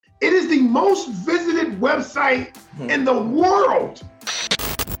It is the most visited website in the world.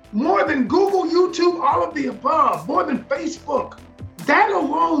 More than Google, YouTube, all of the above, more than Facebook. That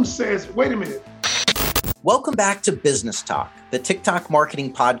alone says, wait a minute. Welcome back to Business Talk, the TikTok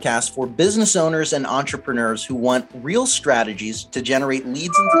marketing podcast for business owners and entrepreneurs who want real strategies to generate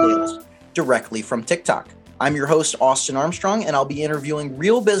leads and sales directly from TikTok. I'm your host, Austin Armstrong, and I'll be interviewing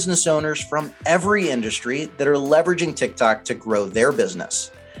real business owners from every industry that are leveraging TikTok to grow their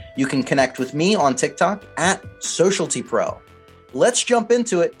business. You can connect with me on TikTok at SocialtyPro. Let's jump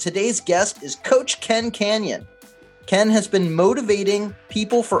into it. Today's guest is Coach Ken Canion. Ken has been motivating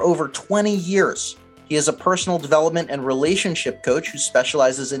people for over 20 years. He is a personal development and relationship coach who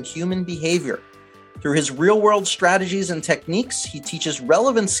specializes in human behavior. Through his real-world strategies and techniques, he teaches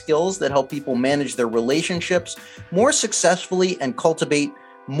relevant skills that help people manage their relationships more successfully and cultivate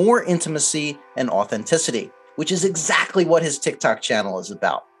more intimacy and authenticity, which is exactly what his TikTok channel is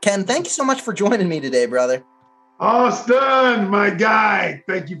about. Ken, thank you so much for joining me today, brother. Austin, my guy,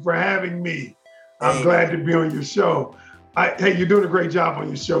 thank you for having me. I'm glad to be on your show. Hey, you're doing a great job on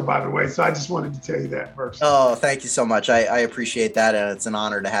your show, by the way. So I just wanted to tell you that first. Oh, thank you so much. I appreciate that. And it's an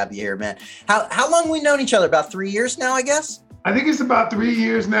honor to have you here, man. How long have we known each other? About 3 years now, I guess? I think it's about 3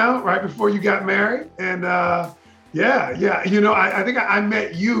 years now, right before you got married. And yeah. You know, I think I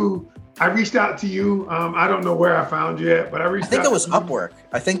met you. I reached out to you. I don't know where I found you at, but I reached out. I think it was Upwork.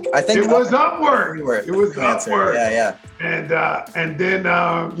 I think it was Upwork. It was Upwork. Yeah. And then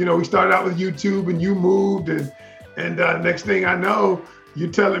you know, we started out with YouTube, and you moved, and next thing I know, you're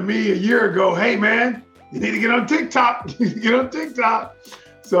telling me a year ago, hey man, you need to get on TikTok. Get on TikTok.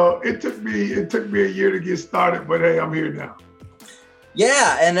 So it took me a year to get started, but hey, I'm here now.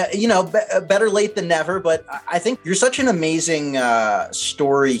 Yeah. And, you know, better late than never. But I think you're such an amazing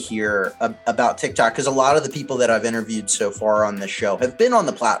story here about TikTok, because a lot of the people that I've interviewed so far on the show have been on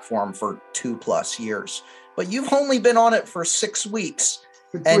the platform for 2+ years, but you've only been on it for 6 weeks.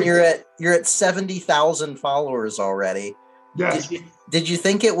 And you're at 70,000 followers already. Yes. Did you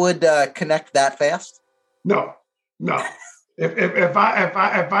think it would connect that fast? No. If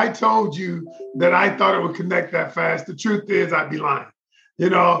I told you that I thought it would connect that fast, the truth is I'd be lying. You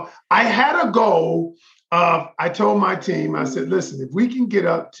know, I had a goal of, I told my team, I said, listen, if we can get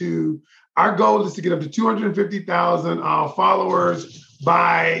up to, our goal is to get up to 250,000 followers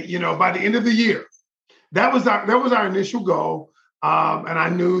by the end of the year. That was our initial goal. And I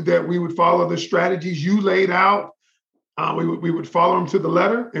knew that we would follow the strategies you laid out. We would follow them to the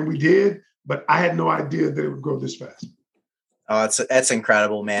letter, and we did. But I had no idea that it would grow this fast. Oh, that's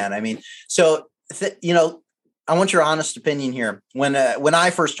incredible, man. I mean, so you know, I want your honest opinion here. When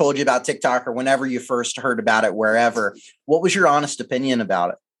I first told you about TikTok, or whenever you first heard about it, wherever, what was your honest opinion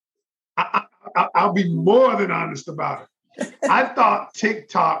about it? I'll be more than honest about it. I thought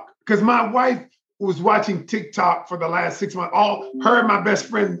TikTok, because my wife was watching TikTok for the last 6 months. Her and my best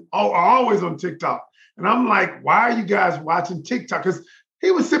friend are always on TikTok. And I'm like, why are you guys watching TikTok? Because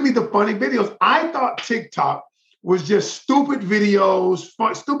he would send me the funny videos. I thought TikTok was just stupid videos,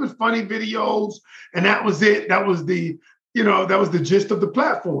 stupid, funny videos. And that was it. That was the gist of the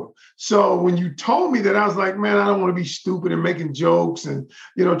platform. So when you told me that, I was like, man, I don't want to be stupid and making jokes and,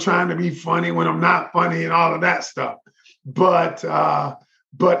 you know, trying to be funny when I'm not funny and all of that stuff. But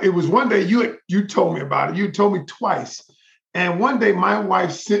it was one day you told me about it. You told me twice. And one day my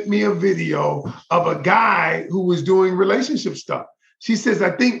wife sent me a video of a guy who was doing relationship stuff. She says,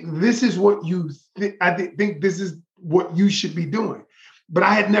 I think this is what think this is what you should be doing. But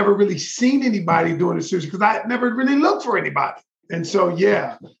I had never really seen anybody doing it seriously, because I had never really looked for anybody. And so,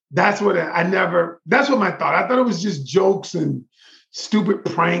 yeah, that's what my thought. I thought it was just jokes and stupid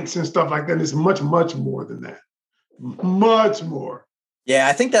pranks and stuff like that. And it's much, much more than that. Much more. Yeah,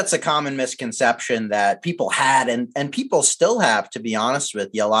 I think that's a common misconception that people had and people still have, to be honest with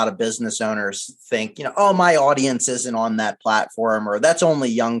you. A lot of business owners think, you know, oh, my audience isn't on that platform, or that's only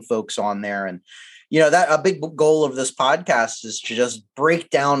young folks on there. And, you know, that a big goal of this podcast is to just break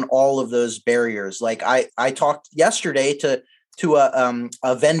down all of those barriers. Like I talked yesterday to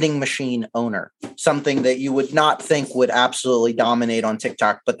a vending machine owner, something that you would not think would absolutely dominate on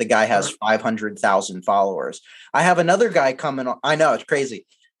TikTok, but the guy has 500,000 followers. I have another guy coming on. I know, it's crazy.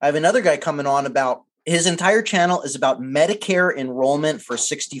 I have another guy coming on about his entire channel is about Medicare enrollment for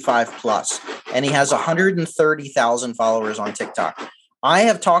 65 plus, and he has 130,000 followers on TikTok. I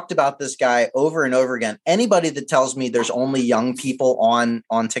have talked about this guy over and over again. Anybody that tells me there's only young people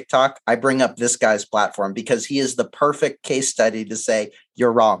on TikTok, I bring up this guy's platform because he is the perfect case study to say,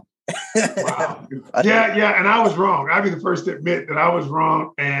 you're wrong. Wow. Yeah. And I was wrong. I'll be the first to admit that I was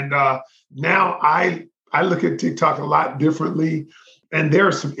wrong. And now I look at TikTok a lot differently. and there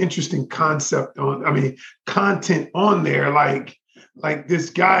are some interesting content on there, like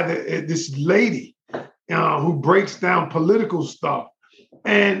this lady who breaks down political stuff,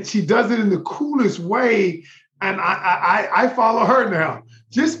 and she does it in the coolest way. And I follow her now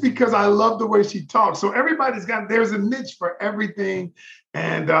just because I love the way she talks. So there's a niche for everything.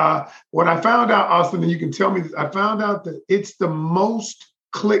 And what I found out, Austin, and you can tell me this, I found out that it's the most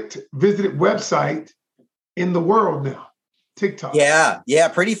visited website in the world now, TikTok. Yeah,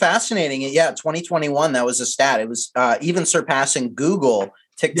 pretty fascinating. Yeah, 2021, that was a stat. It was even surpassing Google.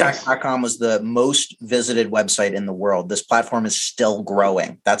 TikTok.com was the most visited website in the world. This platform is still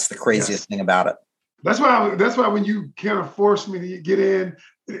growing. That's the craziest thing about it. That's why when you kind of force me to get in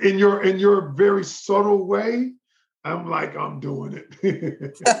your very subtle way, I'm like, I'm doing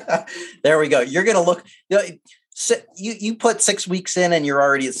it. There we go. You're going to look, you put 6 weeks in and you're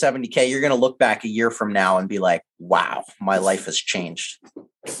already at 70K. You're going to look back a year from now and be like, wow, my life has changed.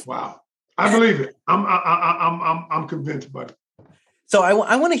 Wow. I believe it. I'm convinced, buddy. So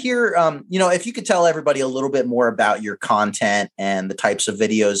I want to hear, if you could tell everybody a little bit more about your content and the types of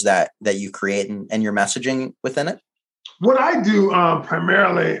videos that you create and your messaging within it. What I do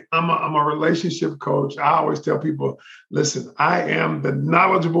primarily, I'm a relationship coach. I always tell people, listen, I am the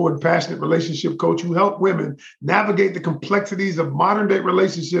knowledgeable and passionate relationship coach who help women navigate the complexities of modern day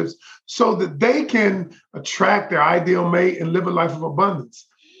relationships so that they can attract their ideal mate and live a life of abundance.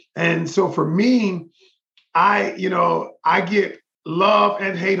 And so for me, I get love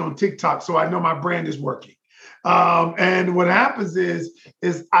and hate on TikTok, so I know my brand is working. And what happens is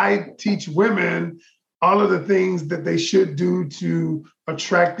I teach women all of the things that they should do to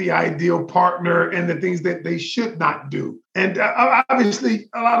attract the ideal partner and the things that they should not do. And obviously,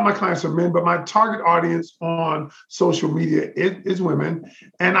 a lot of my clients are men, but my target audience on social media is women.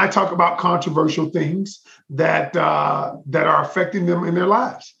 And I talk about controversial things that are affecting them in their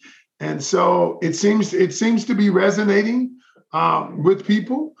lives. And so it seems to be resonating with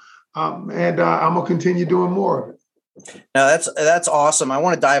people, and I'm gonna continue doing more of it. No, that's awesome. I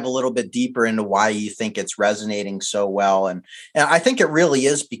want to dive a little bit deeper into why you think it's resonating so well. And I think it really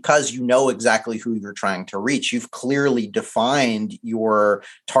is because you know exactly who you're trying to reach. You've clearly defined your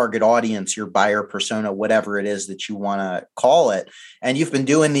target audience, your buyer persona, whatever it is that you want to call it. And you've been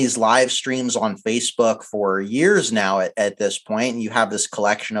doing these live streams on Facebook for years now at this point, and you have this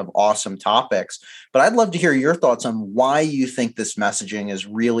collection of awesome topics. But I'd love to hear your thoughts on why you think this messaging is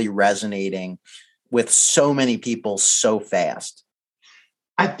really resonating with so many people so fast.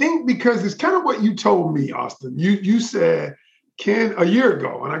 I think because it's kind of what you told me, Austin. You said, Ken, a year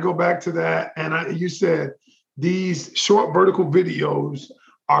ago, and I go back to that, and you said these short vertical videos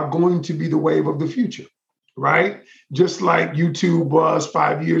are going to be the wave of the future, right? Just like YouTube was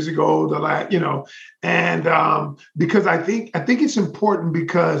 5 years ago, and because I think it's important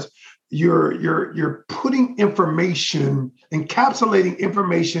because you're putting information, encapsulating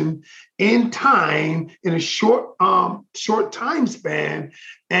information in time in a short time span,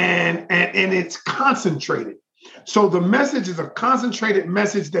 and it's concentrated. So the message is a concentrated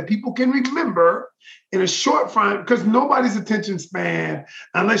message that people can remember in a short time, because nobody's attention span,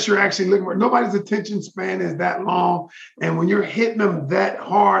 unless you're actually looking for it, nobody's attention span is that long. And when you're hitting them that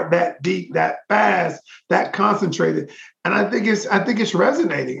hard, that deep, that fast, that concentrated, and I think it's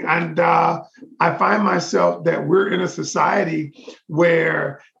resonating. And I find myself that we're in a society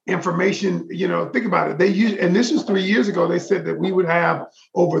where information, think about it. And this was 3 years ago, they said that we would have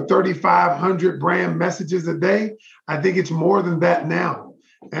over 3,500 brand messages a day. I think it's more than that now.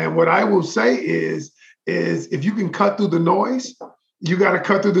 And what I will say is if you can cut through the noise, you got to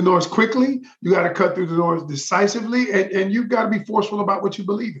cut through the noise quickly. You got to cut through the noise decisively, and you've got to be forceful about what you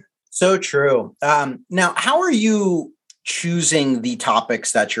believe in. So true. Now, how are you choosing the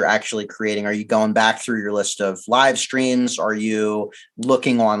topics that you're actually creating? Are you going back through your list of live streams? Are you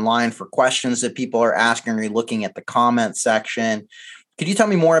looking online for questions that people are asking? Are you looking at the comment section? Could you tell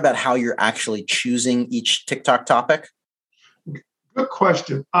me more about how you're actually choosing each TikTok topic? Good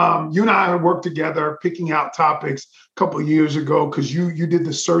question. You and I have worked together picking out topics a couple of years ago because you did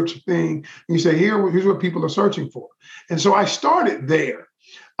the search thing. And you say, here's what people are searching for. And so I started there.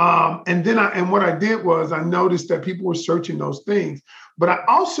 And what I did was I noticed that people were searching those things, but I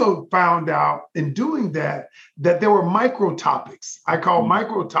also found out in doing that there were micro topics. I call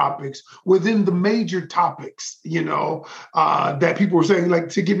micro topics within the major topics, that people were saying. Like,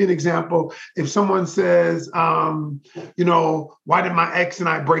 to give you an example, if someone says, why did my ex and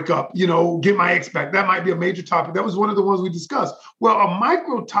I break up? Get my ex back. That might be a major topic. That was one of the ones we discussed. Well, a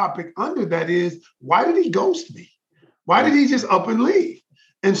micro topic under that is, why did he ghost me? Why did he just up and leave?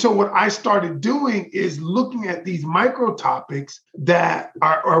 And so what I started doing is looking at these micro topics that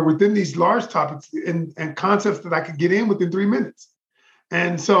are within these large topics and concepts that I could get in within 3 minutes.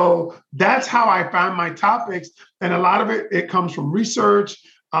 And so that's how I find my topics. And a lot of it comes from research.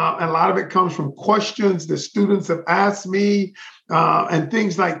 And a lot of it comes from questions that students have asked me and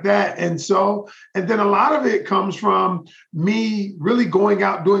things like that. And then a lot of it comes from me really going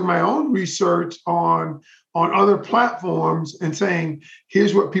out, doing my own research on other platforms and saying,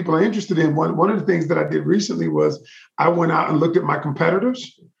 here's what people are interested in. One of the things that I did recently was I went out and looked at my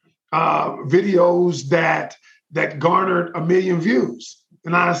competitors' videos that garnered 1 million views.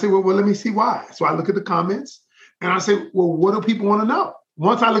 And I say, well, let me see why. So I look at the comments and I say, well, what do people want to know?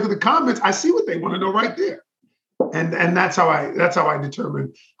 Once I look at the comments, I see what they want to know right there. And that's how I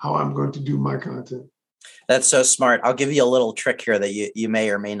determine how I'm going to do my content. That's so smart. I'll give you a little trick here that you may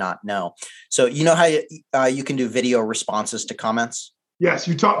or may not know. So you know how you can do video responses to comments? Yes,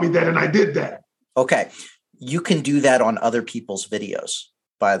 you taught me that, and I did that. Okay. You can do that on other people's videos,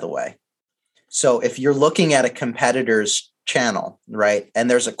 by the way. So if you're looking at a competitor's channel, right, and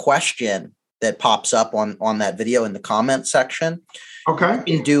there's a question that pops up on that video in the comment section, okay,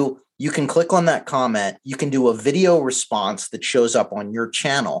 you can click on that comment. You can do a video response that shows up on your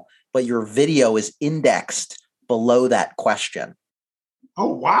channel, but your video is indexed below that question.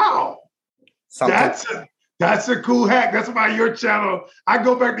 Oh, wow. That's a cool hack. That's why your channel, I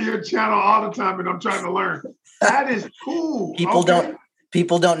go back to your channel all the time and I'm trying to learn. That is cool.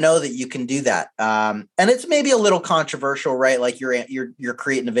 People don't know that you can do that. And it's maybe a little controversial, right? Like you're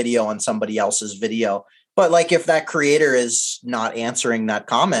creating a video on somebody else's video. But like if that creator is not answering that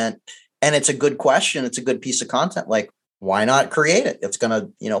comment and it's a good question, it's a good piece of content, like why not create it? It's going to,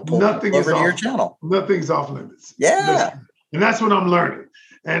 pull over to your channel. Nothing's off limits. Yeah. And that's what I'm learning.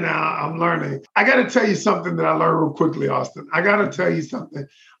 And I'm learning. I got to tell you something that I learned real quickly, Austin. I got to tell you something.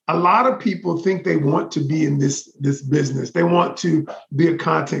 A lot of people think they want to be in this business. They want to be a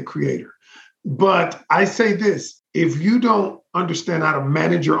content creator. But I say this, if you don't understand how to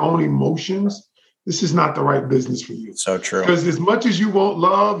manage your own emotions, this is not the right business for you. So true. Because as much as you want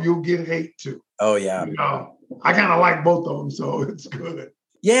love, you'll get hate too. Oh, yeah. I kind of like both of them, so it's good.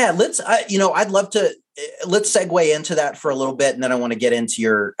 Yeah, I'd love to, let's segue into that for a little bit. And then I want to get into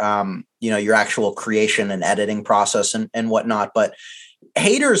your, your actual creation and editing process and whatnot. But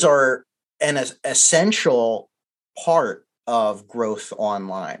haters are an essential part of growth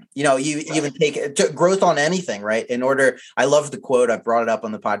online. You even take growth on anything, right? I love the quote, I brought it up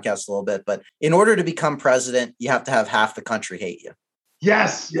on the podcast a little bit, but in order to become president, you have to have half the country hate you.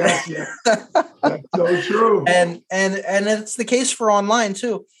 Yes. That's so true. And it's the case for online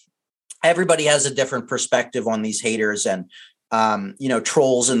too. Everybody has a different perspective on these haters and,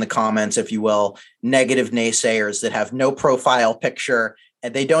 trolls in the comments, if you will, negative naysayers that have no profile picture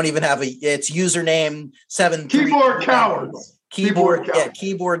and they don't even have it's username 7. Keyboard cowards.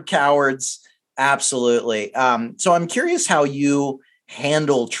 Keyboard cowards. Absolutely. So I'm curious how you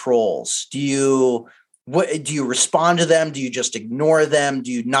handle trolls. Do you respond to them? Do you just ignore them?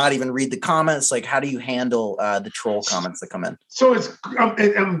 Do you not even read the comments? Like, how do you handle the troll comments that come in? So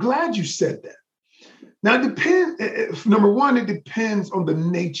I'm glad you said that. Now, number one, it depends on the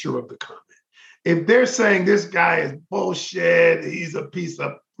nature of the comment. If they're saying this guy is bullshit, he's a piece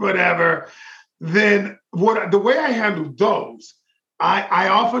of whatever, then the way I handle those, I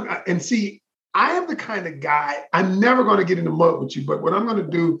often, and see, I am the kind of guy, I'm never going to get in the mud with you, but what I'm going to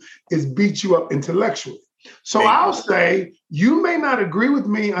do is beat you up intellectually. So I'll say, you may not agree with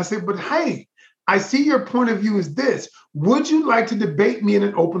me. I say, but hey, I see your point of view is this. Would you like to debate me in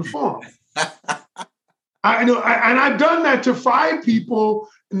an open forum? I know, and I've done that to 5 people.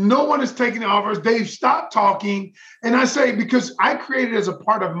 No one is taking the offers. They've stopped talking. And I say, because I created as a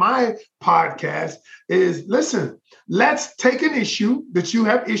part of my podcast is, listen, let's take an issue that you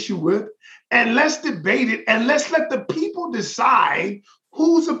have issue with and let's debate it. And let's let the people decide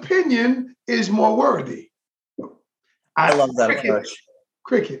whose opinion is more worthy. I love that approach.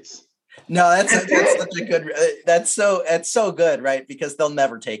 Crickets. No, that's such a good. That's so good, right? Because they'll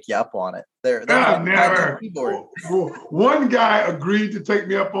never take you up on it. They're never. One guy agreed to take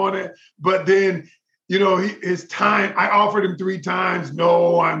me up on it, but then his time. I offered him 3 times.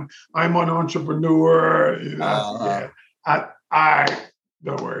 No, I'm an entrepreneur. I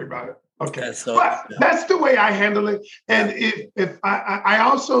don't worry about it. Okay, that's the way I handle it. And if I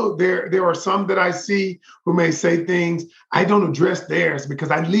also there are some that I see who may say things, I don't address theirs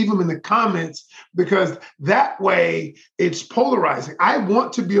because I leave them in the comments because that way it's polarizing. I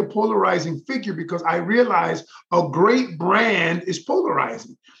want to be a polarizing figure because I realize a great brand is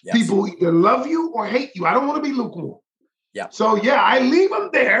polarizing. Yes. People either love you or hate you. I don't want to be lukewarm. Yeah. So yeah, I leave them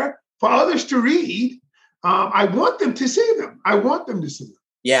there for others to read. I want them to see them. I want them to see them.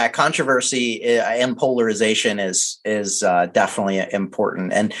 Yeah, controversy and polarization is definitely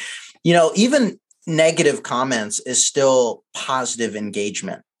important. And, even negative comments is still positive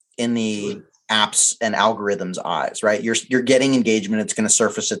engagement in the apps and algorithms' eyes, right? You're getting engagement. It's going to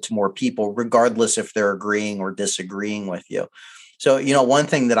surface it to more people, regardless if they're agreeing or disagreeing with you. So, one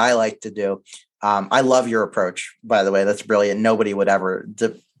thing that I like to do, I love your approach, by the way. That's brilliant. Nobody would ever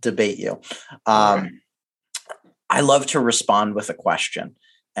debate you. I love to respond with a question.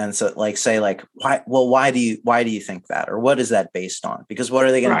 And so why do you think that? Or what is that based on? Because what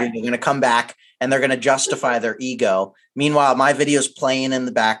are they going to do? They're going to come back and they're going to justify their ego. Meanwhile, my video is playing in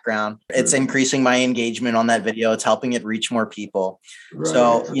the background. It's increasing my engagement on that video. It's helping it reach more people.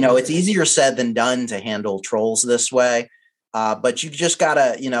 So, it's easier said than done to handle trolls this way. But you just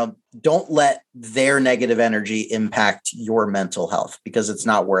gotta, don't let their negative energy impact your mental health, because it's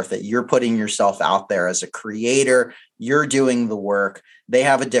not worth it. You're putting yourself out there as a creator. You're doing the work. They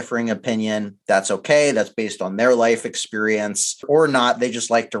have a differing opinion. That's okay. That's based on their life experience or not. They just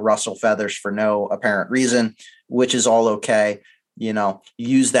like to rustle feathers for no apparent reason, which is all okay.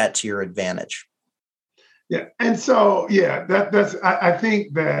 Use that to your advantage. Yeah. And so, I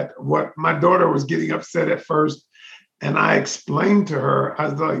think that what my daughter was getting upset at first, and I explained to her,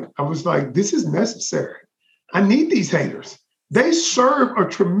 I was like, this is necessary. I need these haters. They serve a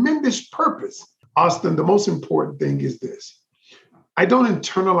tremendous purpose. Austin, the most important thing is this. I don't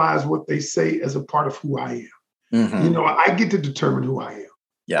internalize what they say as a part of who I am. Mm-hmm. I get to determine who I am.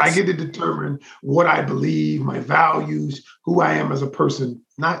 Yes. I get to determine what I believe, my values, who I am as a person,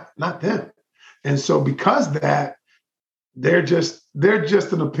 not them. And so because of that, they're just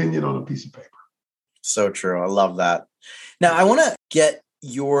an opinion on a piece of paper. So true. I love that. Now, I want to get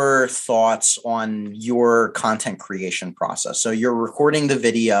your thoughts on your content creation process. So you're recording the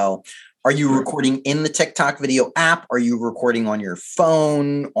video. Are you recording in the TikTok video app? Are you recording on your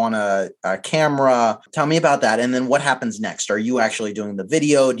phone, on a camera? Tell me about that. And then what happens next? Are you actually doing the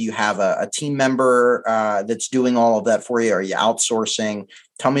video? Do you have a team member that's doing all of that for you? Are you outsourcing?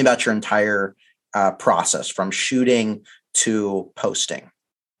 Tell me about your entire process from shooting to posting.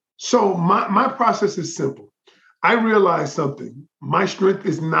 So my process is simple. I realize something. My strength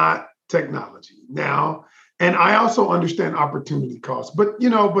is not technology now. And I also understand opportunity costs. But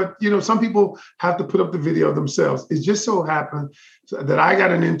some people have to put up the video themselves. It just so happened that I got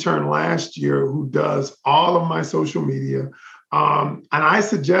an intern last year who does all of my social media. And I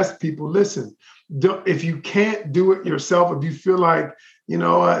suggest people, listen, if you can't do it yourself, if you feel like,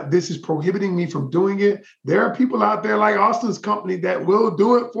 this is prohibiting me from doing it, there are people out there like Austin's company that will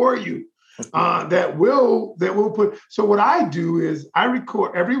do it for you. That will put. So what I do is I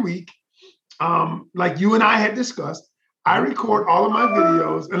record every week, like you and I had discussed. I record all of my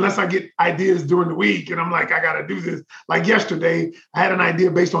videos unless I get ideas during the week and I'm like, I got to do this. Like yesterday, I had an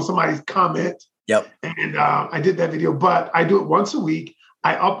idea based on somebody's comment. Yep. And I did that video, but I do it once a week.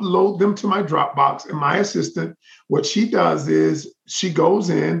 I upload them to my Dropbox, and my assistant, what she does is she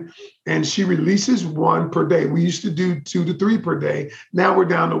goes in and she releases one per day. We used to do 2 to 3 per day. Now we're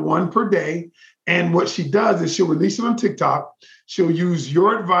down to 1 per day. And what she does is she'll release it on TikTok. She'll use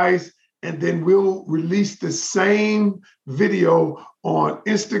your advice, and then we'll release the same video on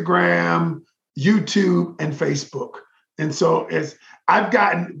Instagram, YouTube, and Facebook. And so I've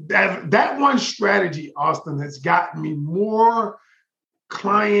gotten that one strategy, Austin, has gotten me more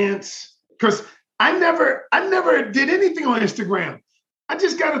clients, because I never did anything on Instagram. I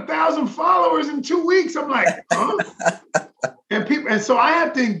just got 1,000 followers in 2 weeks. I'm like, huh? And so I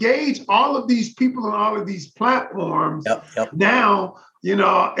have to engage all of these people on all of these platforms. Yep. Now,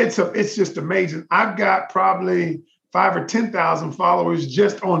 it's just amazing. I've got probably 5,000 or 10,000 followers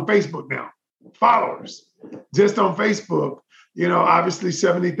just on Facebook now. Followers just on Facebook. Obviously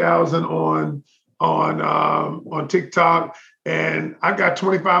 70,000 on TikTok. And I've got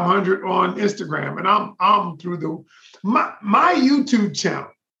 2,500 on Instagram, and I'm through my YouTube channel.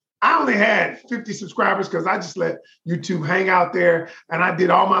 I only had 50 subscribers because I just let YouTube hang out there, and I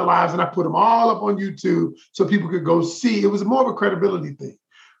did all my lives and I put them all up on YouTube so people could go see. It was more of a credibility thing.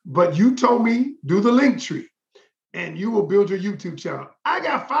 But you told me do the link tree, and you will build your YouTube channel. I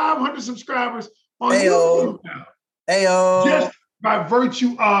got 500 subscribers on YouTube now. Just by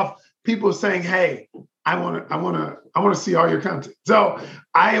virtue of people saying, "Hey, I want to see all your content." So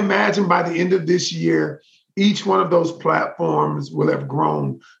I imagine by the end of this year, each one of those platforms will have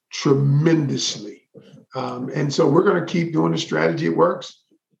grown tremendously. And so we're going to keep doing the strategy. It works.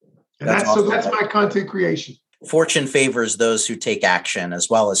 And that's awesome. So that's my content creation. Fortune favors those who take action as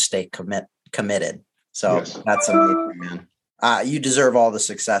well as stay committed. So Yes. that's amazing, man. You deserve all the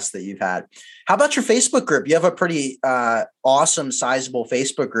success that you've had. How about your Facebook group? You have a pretty awesome, sizable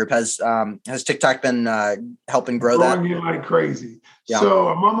Facebook group. Has TikTok been helping grow that? Growing it like crazy. Yeah. So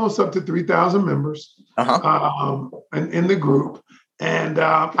I'm almost up to 3,000 members in the group. And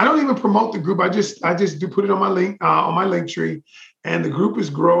I don't even promote the group. I just do put it on my link tree, and the group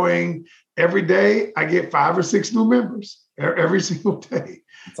is growing every day. I get 5 or 6 new members every single day.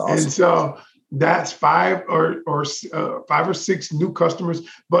 That's awesome. And so that's 5 or 6 new customers.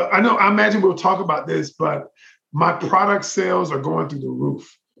 But I imagine we'll talk about this, but my product sales are going through the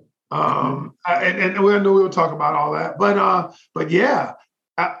roof. And we know we'll talk about all that. But yeah,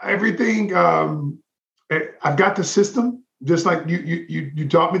 everything. I've got the system, just like you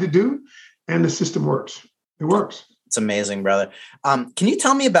taught me to do, and the system works. It works. It's amazing, brother. Can you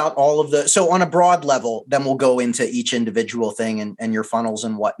tell me about all of so on a broad level, then we'll go into each individual thing and your funnels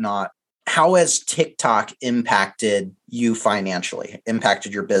and whatnot. How has TikTok impacted you financially,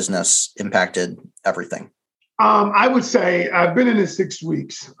 impacted your business, impacted everything? I would say I've been in it 6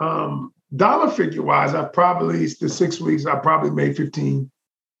 weeks. Dollar figure wise, the 6 weeks, I probably made $15,000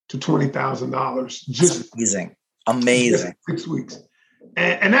 to $20,000. Just amazing. Just 6 weeks.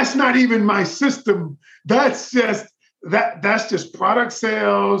 And that's not even my system. That's just product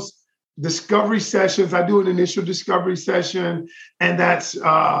sales, discovery sessions. I do an initial discovery session, and that's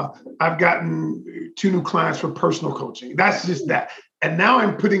I've gotten 2 new clients for personal coaching. That's just that. And now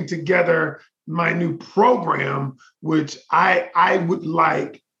I'm putting together my new program, which I would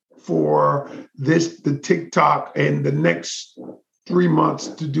like for the TikTok in the next 3 months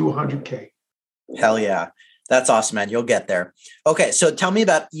to do 100K. Hell yeah. That's awesome, man. You'll get there. Okay. So tell me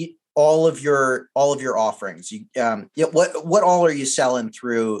about all of your offerings. What all are you selling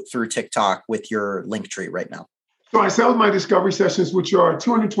through TikTok with your link tree right now? So I sell my discovery sessions, which are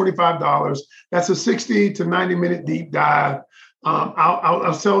 $225. That's a 60 to 90 minute deep dive.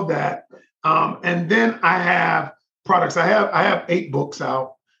 I'll sell that. And then I have products. I have 8 books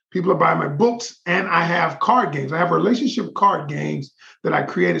out. People are buying my books, and I have card games. I have relationship card games that I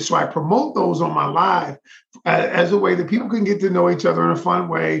created. So I promote those on my live as a way that people can get to know each other in a fun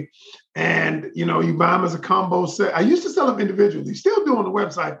way. And, you buy them as a combo set. I used to sell them individually, still do on the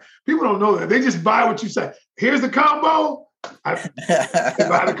website. People don't know that. They just buy what you say. Here's the combo. I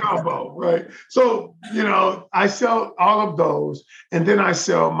buy the combo, right? So, I sell all of those. And then I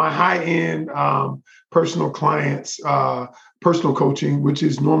sell my high-end personal clients, personal coaching, which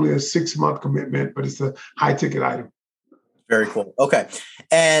is normally a 6-month commitment, but it's a high-ticket item. Very cool. Okay.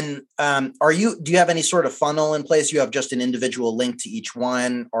 And do you have any sort of funnel in place? You have just an individual link to each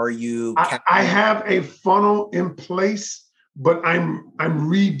one? Are you? I have a funnel in place, but I'm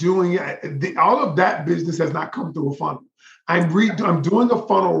redoing it. All of that business has not come through a funnel. I'm doing a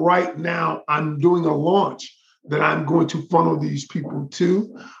funnel right now. I'm doing a launch that I'm going to funnel these people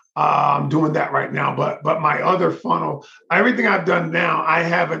to. I'm doing that right now. But my other funnel, everything I've done now, I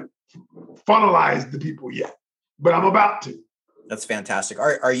haven't funnelized the people yet, but I'm about to. That's fantastic.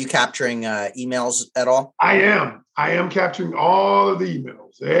 Are you capturing emails at all? I am capturing all of the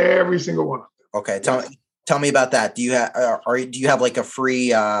emails, every single one of them. Okay. Tell me about that. Do you have like a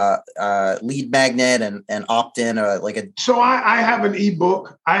free lead magnet and opt-in So I have an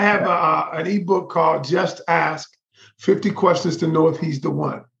ebook. I have an ebook called Just Ask 50 Questions to Know If He's the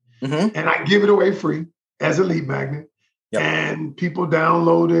One. Mm-hmm. And I give it away free as a lead magnet. Yep. And people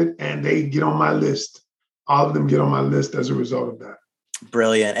download it and they get on my list. All of them get on my list as a result of that.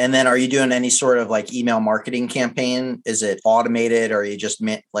 Brilliant. And then are you doing any sort of like email marketing campaign? Is it automated, or are you just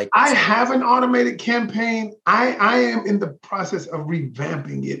I have an automated campaign. I am in the process of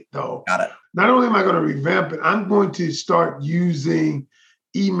revamping it though. Got it. Not only am I going to revamp it, I'm going to start using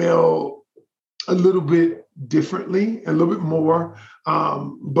email a little bit differently, a little bit more.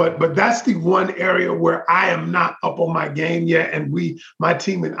 But that's the one area where I am not up on my game yet. And my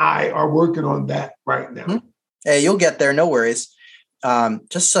team and I are working on that right now. Mm-hmm. Hey, you'll get there. No worries.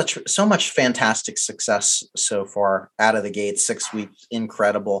 Just so much fantastic success so far out of the gate, 6 weeks.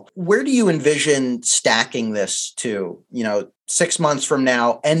 Incredible. Where do you envision stacking this to, 6 months from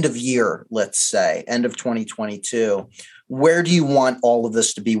now, end of year, let's say, end of 2022? Where do you want all of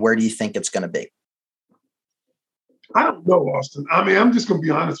this to be? Where do you think it's going to be? I don't know, Austin. I mean, I'm just going to be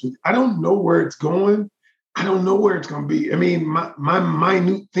honest with you. I don't know where it's going. I don't know where it's going to be. I mean, my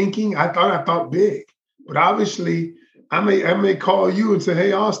minute thinking, I thought big, but obviously I may call you and say,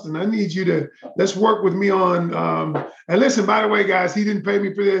 hey, Austin, I need you to, let's work with me on, and listen, by the way, guys, he didn't pay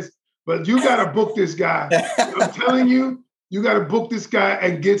me for this, but you got to book this guy. I'm telling you, you got to book this guy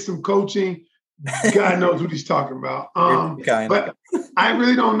and get some coaching. God knows what he's talking about. I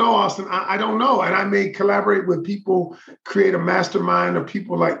really don't know, Austin. I don't know. And I may collaborate with people, create a mastermind or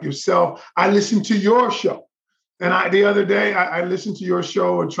people like yourself. I listened to your show. And the other day, I listened to your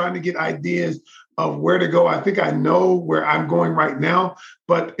show and trying to get ideas of where to go. I think I know where I'm going right now,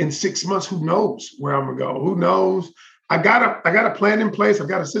 but in 6 months, who knows where I'm gonna go? Who knows? I got a plan in place. I've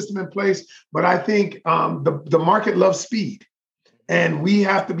got a system in place, but I think the market loves speed, and we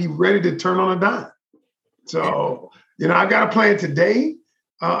have to be ready to turn on a dime. So, I got a plan today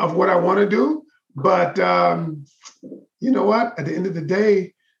of what I want to do, but you know what? At the end of the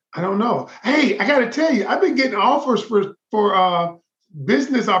day, I don't know. Hey, I got to tell you, I've been getting offers for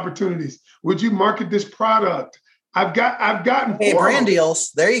business opportunities. Would you market this product? I've gotten brand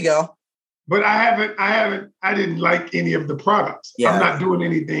deals. There you go. But I didn't like any of the products. Yeah. I'm not doing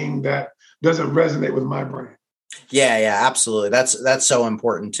anything that doesn't resonate with my brand. Yeah, absolutely. That's so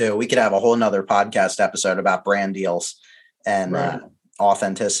important too. We could have a whole nother podcast episode about brand deals and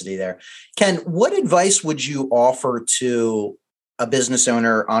authenticity there. Ken, what advice would you offer to a business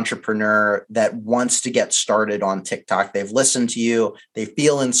owner, entrepreneur that wants to get started on TikTok? They've listened to you, they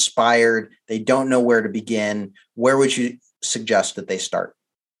feel inspired, they don't know where to begin. Where would you suggest that they start?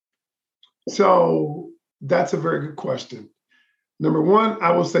 So that's a very good question. Number one,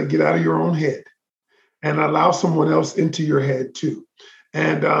 I will say, get out of your own head and allow someone else into your head too.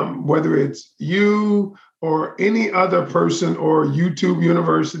 And whether it's you or any other person or YouTube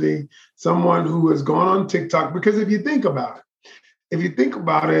University, someone who has gone on TikTok, because if you think about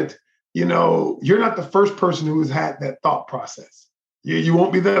it, you're not the first person who has had that thought process. You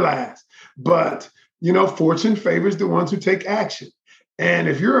won't be the last, but fortune favors the ones who take action. And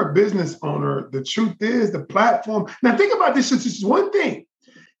if you're a business owner, the truth is the platform. Now think about this. This is one thing.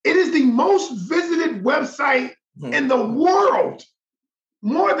 It is the most visited website in the world,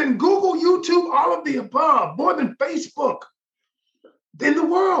 more than Google, YouTube, all of the above, more than Facebook in the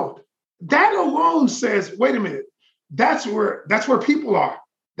world. That alone says, wait a minute, that's where people are.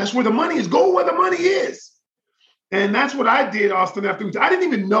 That's where the money is. Go where the money is. And that's what I did, Austin, I didn't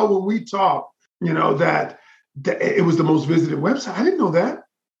even know when we talked, that it was the most visited website. I didn't know that.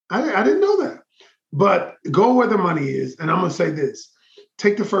 I didn't know that. But go where the money is. And I'm going to say this.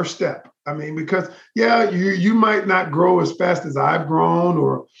 Take the first step. I mean, because you might not grow as fast as I've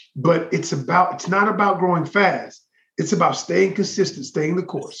grown, but it's not about growing fast. It's about staying consistent, staying the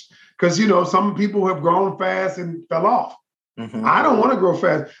course. Because some people have grown fast and fell off. Mm-hmm. I don't want to grow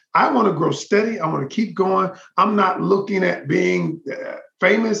fast. I want to grow steady. I want to keep going. I'm not looking at being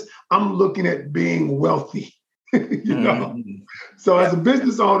famous. I'm looking at being wealthy. Mm-hmm. So as a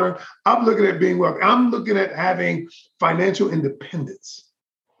business owner, I'm looking at being wealthy. I'm looking at having financial independence.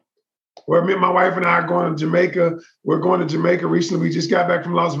 Where me and my wife and I are going to Jamaica. We're going to Jamaica recently. We just got back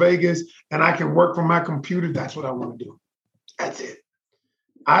from Las Vegas, and I can work from my computer. That's what I want to do. That's it.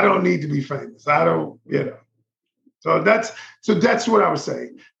 I don't need to be famous. I don't, So that's what I would say.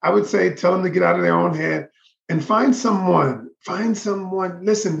 I would say tell them to get out of their own head and find someone.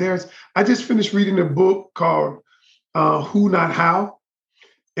 Listen, I just finished reading a book called Who Not How.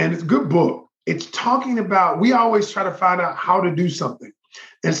 And it's a good book. It's talking about, we always try to find out how to do something.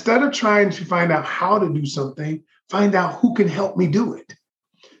 Instead of trying to find out how to do something, find out who can help me do it.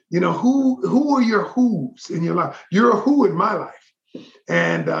 Who are your who's in your life? You're a who in my life.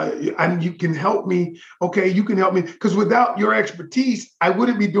 And you can help me. Okay, you can help me. Because without your expertise, I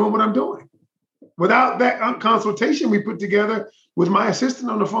wouldn't be doing what I'm doing. Without that consultation we put together with my assistant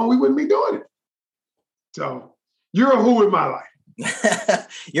on the phone, we wouldn't be doing it. So you're a who in my life.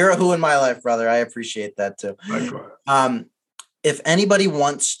 You're a who in my life, brother. I appreciate that too. If anybody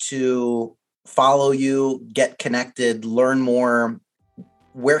wants to follow you, get connected, learn more,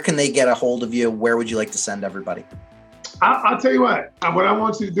 where can they get a hold of you? Where would you like to send everybody? I'll tell you what I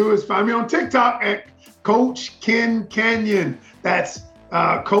want you to do is find me on TikTok at Coach Ken Canion. That's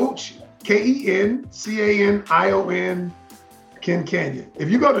Coach KenCanion, Ken Canion. If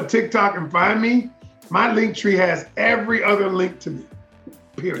you go to TikTok and find me, my link tree has every other link to me.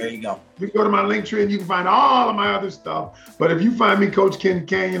 Period. There you go. You can go to my link tree and you can find all of my other stuff. But if you find me, Coach Ken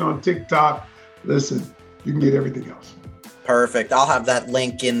Canion, on TikTok, listen, you can get everything else. Perfect. I'll have that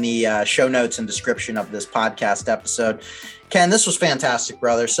link in the show notes and description of this podcast episode. Ken, this was fantastic,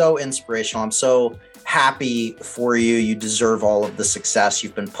 brother. So inspirational. I'm so happy for you. You deserve all of the success.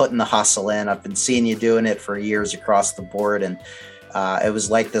 You've been putting the hustle in. I've been seeing you doing it for years across the board. And it was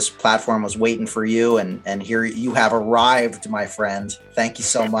like this platform was waiting for you. And here you have arrived, my friend. Thank you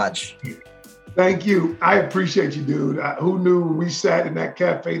so much. Thank you. I appreciate you, dude. Who knew when we sat in that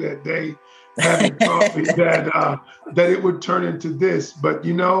cafe that day having coffee that it would turn into this? But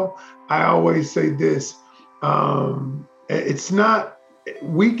I always say this: it's not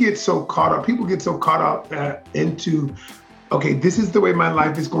we get so caught up, people get so caught up into, okay, this is the way my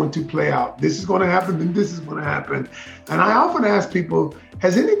life is going to play out. This is going to happen, then this is going to happen. And I often ask people,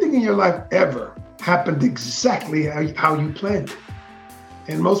 has anything in your life ever happened exactly how you planned it?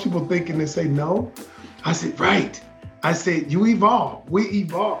 And most people think and they say no. I said, right. I said, you evolve. We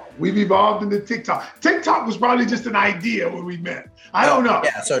evolve. We've evolved into TikTok. TikTok was probably just an idea when we met. I don't know.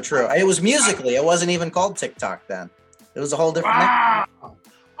 Yeah, so true. It was Musical.ly. It wasn't even called TikTok then. It was a whole different name.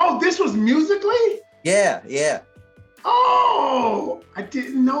 Oh, this was Musical.ly? Yeah. Oh, I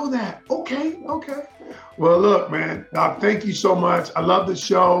didn't know that. Okay. Well, look, man, thank you so much. I love the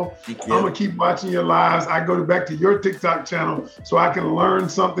show. I'm going to keep watching your lives. I go back to your TikTok channel so I can learn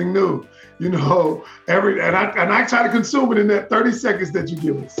something new. You know, and I try to consume it in that 30 seconds that you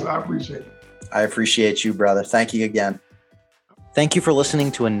give us. So I appreciate it. I appreciate you, brother. Thank you again. Thank you for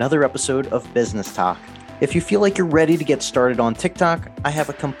listening to another episode of Business Talk. If you feel like you're ready to get started on TikTok, I have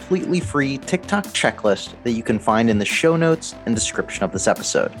a completely free TikTok checklist that you can find in the show notes and description of this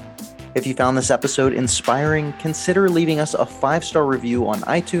episode. If you found this episode inspiring, consider leaving us a 5-star review on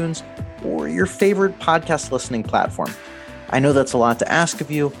iTunes or your favorite podcast listening platform. I know that's a lot to ask of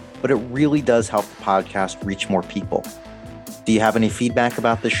you, but it really does help the podcast reach more people. Do you have any feedback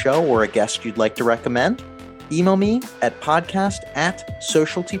about this show or a guest you'd like to recommend? Email me at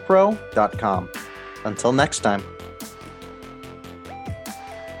podcast@socialtypro.com. Until next time.